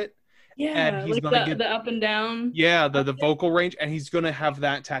clip of it. And Yeah, he's like gonna get, the up and down. yeah, the vocal range, and he's gonna have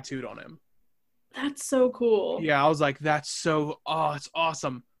that tattooed on him. That's so cool. Yeah, I was like, that's so, oh, it's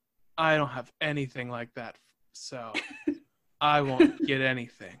awesome. I don't have anything like that, so I won't get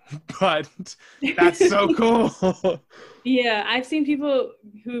anything. But that's so cool. Yeah, I've seen people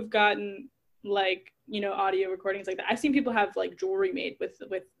who've gotten like, audio recordings like that. I've seen people have like jewelry made with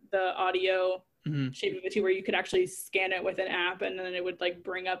the audio shape of it too, where you could actually scan it with an app and then it would like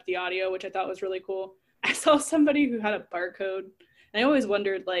bring up the audio, which I thought was really cool. I saw somebody who had a barcode, and I always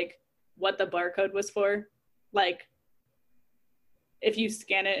wondered like what the barcode was for. Like, if you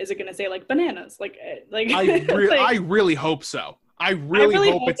scan it, is it going to say like bananas? Like I really hope so. I really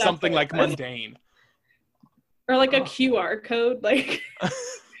hope it's something like mundane. Or like a QR code, like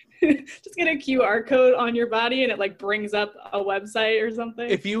just get a QR code on your body and it like brings up a website or something.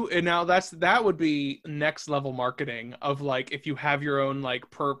 That would be next level marketing of like, if you have your own like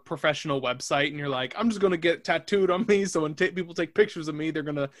professional website and you're like, I'm just going to get tattooed on me. So when people take pictures of me,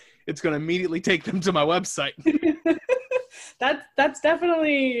 it's going to immediately take them to my website. That's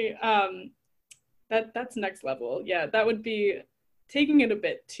definitely, that's next level. Yeah. That would be taking it a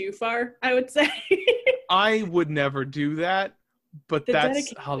bit too far, I would say. I would never do that, but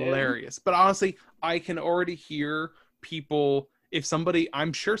that's hilarious. But honestly, I can already hear people,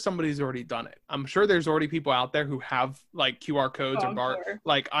 I'm sure somebody's already done it. I'm sure there's already people out there who have like QR codes sure.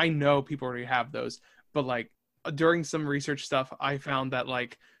 Like, I know people already have those, but like during some research stuff, I found that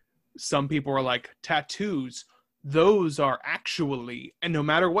like some people are like, tattoos, those are actually, and no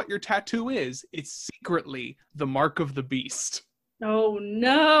matter what your tattoo is, it's secretly the mark of the beast. Oh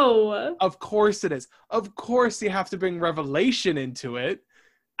no. Of course it is. Of course you have to bring revelation into it.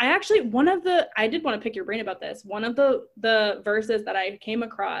 I did want to pick your brain about this. One of the verses that I came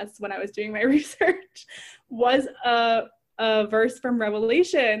across when I was doing my research was a verse from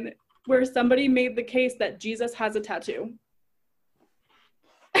Revelation where somebody made the case that Jesus has a tattoo.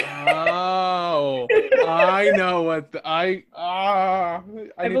 Oh, I know what I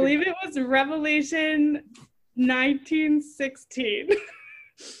believe it was Revelation 19:16.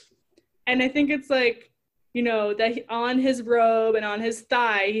 And I think it's like, that on his robe and on his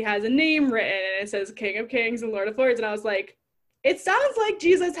thigh he has a name written and it says King of Kings and Lord of Lords. And I was like, it sounds like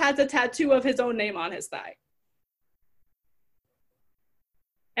Jesus has a tattoo of his own name on his thigh.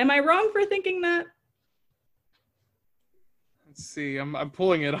 Am I wrong for thinking that? Let's see, I'm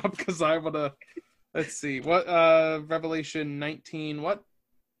pulling it up because I want to, let's see, what, Revelation 19, what?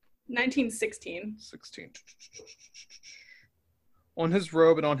 19:16. 16. On his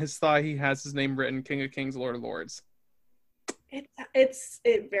robe and on his thigh, he has his name written, King of Kings, Lord of Lords. It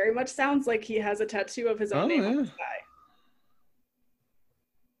very much sounds like he has a tattoo of his own name on his thigh.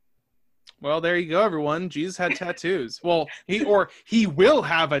 Well, there you go, everyone. Jesus had tattoos. Well, he will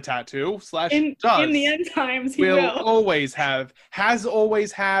have a tattoo / does. In the end times, he will always have, has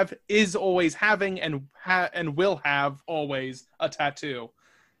always have, is always having, and will have always a tattoo.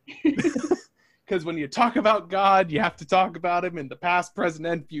 Because when you talk about God, you have to talk about him in the past, present,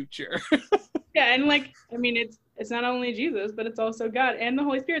 and future. Yeah, and like, I mean, it's not only Jesus, but it's also God and the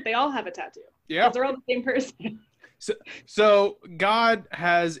Holy Spirit. They all have a tattoo. Yeah, they're all the same person. So God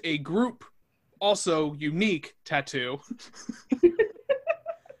has a group, also unique tattoo.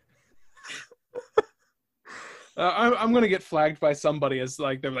 I'm gonna get flagged by somebody as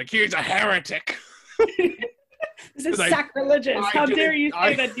like, they're like, he's a heretic. This is sacrilegious. How dare you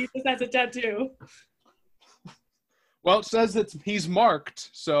say that Jesus has a tattoo? Well, it says that he's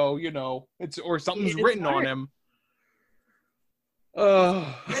marked, so it's, or something's written on him. But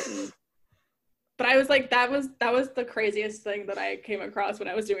I was like, that was the craziest thing that I came across when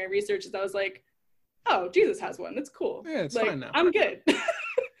I was doing my research. Is I was like, oh, Jesus has one. That's cool. Yeah, it's like, fine now. I'm good.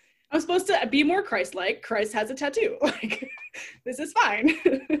 I'm supposed to be more Christ-like. Christ has a tattoo. Like, this is fine.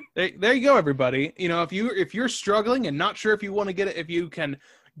 There you go, everybody. If you're struggling and not sure if you want to get it, if you can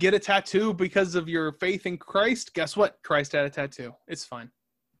get a tattoo because of your faith in Christ, guess what? Christ had a tattoo. It's fine.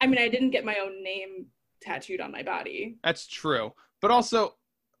 I mean, I didn't get my own name tattooed on my body. That's true. But also,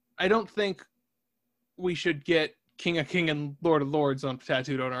 I don't think we should get King of Kings and Lord of Lords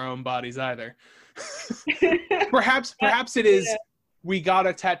tattooed on our own bodies either. Perhaps it is, we got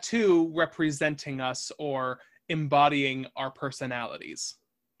a tattoo representing us or embodying our personalities.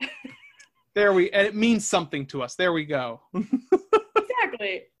 And it means something to us. There we go.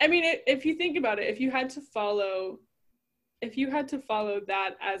 Exactly. I mean, if you think about it, if you had to follow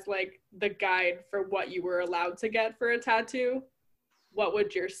that as like the guide for what you were allowed to get for a tattoo, what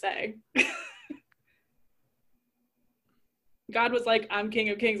would yours say? God was like, I'm King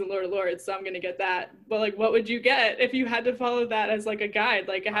of Kings and Lord of Lords, so I'm going to get that. But like, what would you get if you had to follow that as like a guide?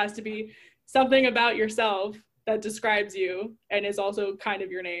 Like, it has to be something about yourself that describes you and is also kind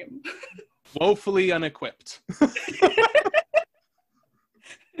of your name. Woefully unequipped.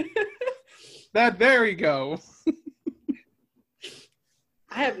 There you go.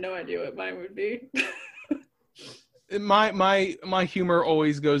 I have no idea what mine would be. My humor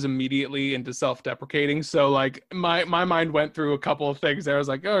always goes immediately into self-deprecating, so like my mind went through a couple of things there. I was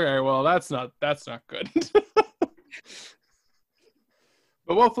like, okay, well, that's not good.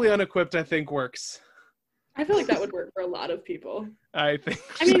 But woefully unequipped, I think, works. I feel like that would work for a lot of people. I think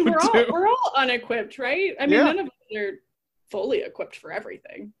I mean, so we're all unequipped, right? I mean, none of us are fully equipped for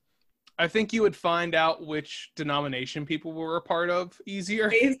everything. I think you would find out which denomination people were a part of easier.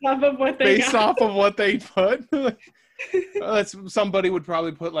 Based off of what they put. Somebody would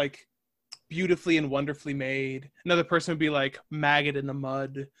probably put like beautifully and wonderfully made. Another person would be like maggot in the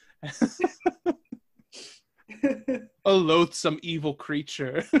mud. A loathsome evil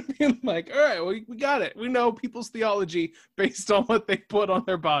creature. Being like, all right, we got it. We know people's theology based on what they put on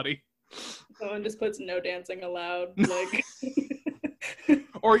their body. Someone just puts no dancing allowed. Like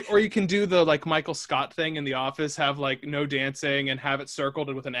Or you can do the like Michael Scott thing in The Office, have like no dancing and have it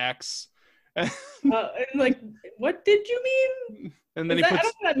circled with an X. And like, what did you mean? And then I don't know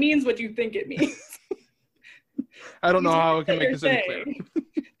if that means what you think it means. I don't know how I can make this any clearer.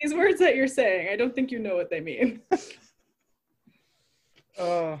 These words that you're saying, I don't think you know what they mean.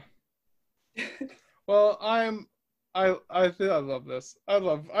 Well, I love this. I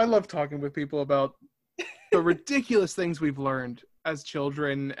love talking with people about the ridiculous things we've learned as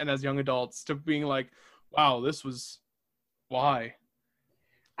children and as young adults, to being like, wow, this was why.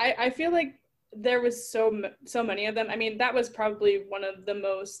 I feel like there was so many of them. I mean, that was probably one of the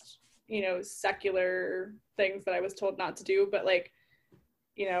most, secular things that I was told not to do. But like,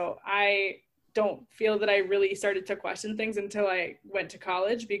 I don't feel that I really started to question things until I went to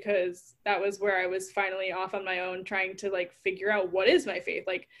college, because that was where I was finally off on my own, trying to like figure out what is my faith.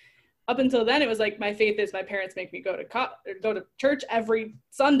 Like, up until then, it was like, my faith is my parents make me go to church every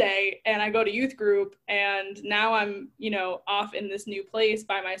Sunday, and I go to youth group, and now I'm, off in this new place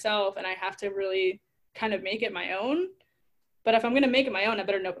by myself, and I have to really kind of make it my own. But if I'm going to make it my own, I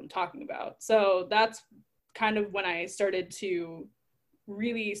better know what I'm talking about. So that's kind of when I started to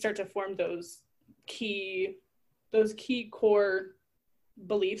really start to form those key core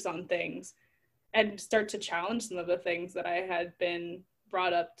beliefs on things, and start to challenge some of the things that I had been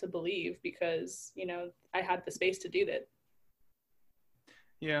brought up to believe, because I had the space to do that.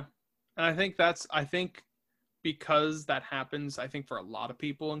 Yeah. And I think because that happens, I think for a lot of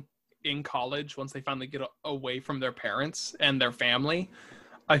people in college, once they finally get away from their parents and their family,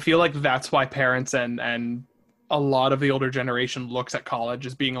 I feel like that's why parents and a lot of the older generation looks at college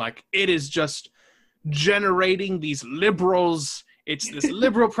as being like, it is just generating these liberals. It's this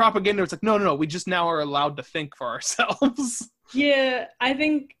liberal propaganda. It's like, no, we just now are allowed to think for ourselves. Yeah, I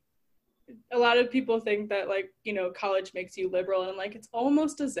think a lot of people think that, like, college makes you liberal, and like, it's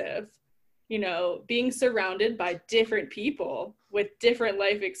almost as if, being surrounded by different people with different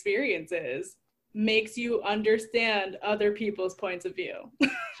life experiences makes you understand other people's points of view.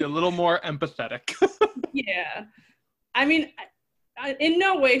 You're a little more empathetic. Yeah. I mean, in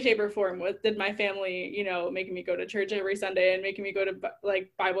no way, shape, or form did my family, making me go to church every Sunday and making me go to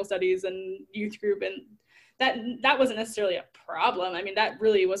like Bible studies and youth group, and that wasn't necessarily a problem. I mean, that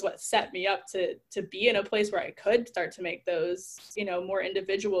really was what set me up to be in a place where I could start to make those, more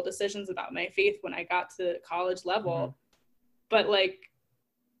individual decisions about my faith when I got to college level. Mm-hmm. But like,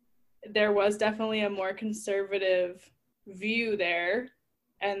 there was definitely a more conservative view there.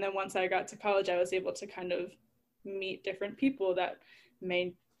 And then once I got to college, I was able to kind of meet different people that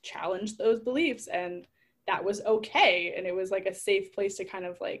may challenge those beliefs, and that was okay. And it was like a safe place to kind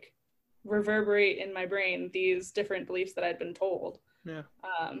of like reverberate in my brain these different beliefs that I'd been told. Yeah.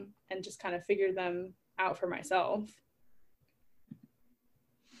 And just kind of figure them out for myself.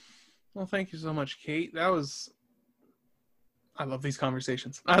 Well, thank you so much, Kate. I love these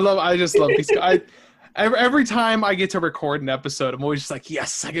conversations. I just love these. Every time I get to record an episode, I'm always just like,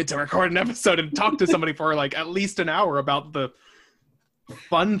 yes, I get to record an episode and talk to somebody for like at least an hour about the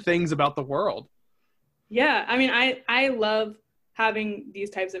fun things about the world. Yeah. I mean, I love having these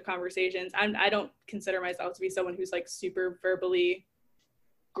types of conversations. I don't consider myself to be someone who's like super verbally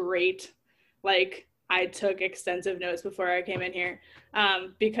great. Like, I took extensive notes before I came in here,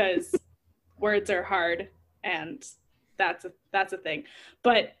 because words are hard, and that's a thing.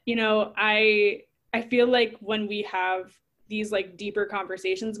 But I feel like when we have these like deeper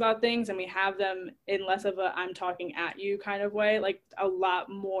conversations about things, and we have them in less of a I'm talking at you kind of way, like a lot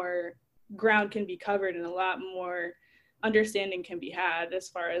more ground can be covered and a lot more understanding can be had as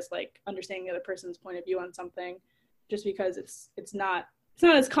far as like understanding the other person's point of view on something, just because it's not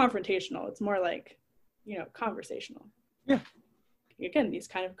as confrontational. It's more like, you know, conversational. Yeah. Again, these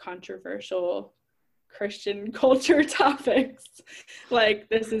kind of controversial Christian culture topics, like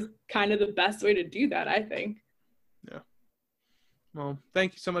this is kind of the best way to do that, I think. Yeah. Well,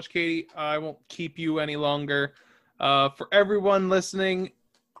 thank you so much, Katie. I won't keep you any longer. For everyone listening,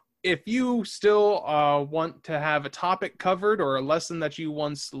 if you still want to have a topic covered or a lesson that you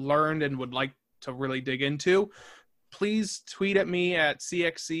once learned and would like to really dig into, please tweet at me at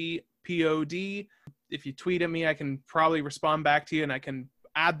CXCPOD. If you tweet at me, I can probably respond back to you, and I can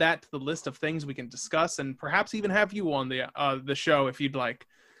add that to the list of things we can discuss, and perhaps even have you on the show if you'd like.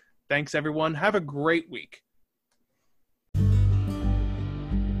 Thanks, everyone. Have a great week.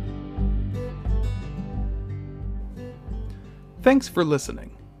 Thanks for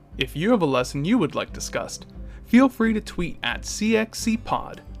listening. If you have a lesson you would like discussed, feel free to tweet at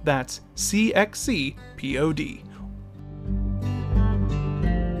CXCPod, that's CXCPOD,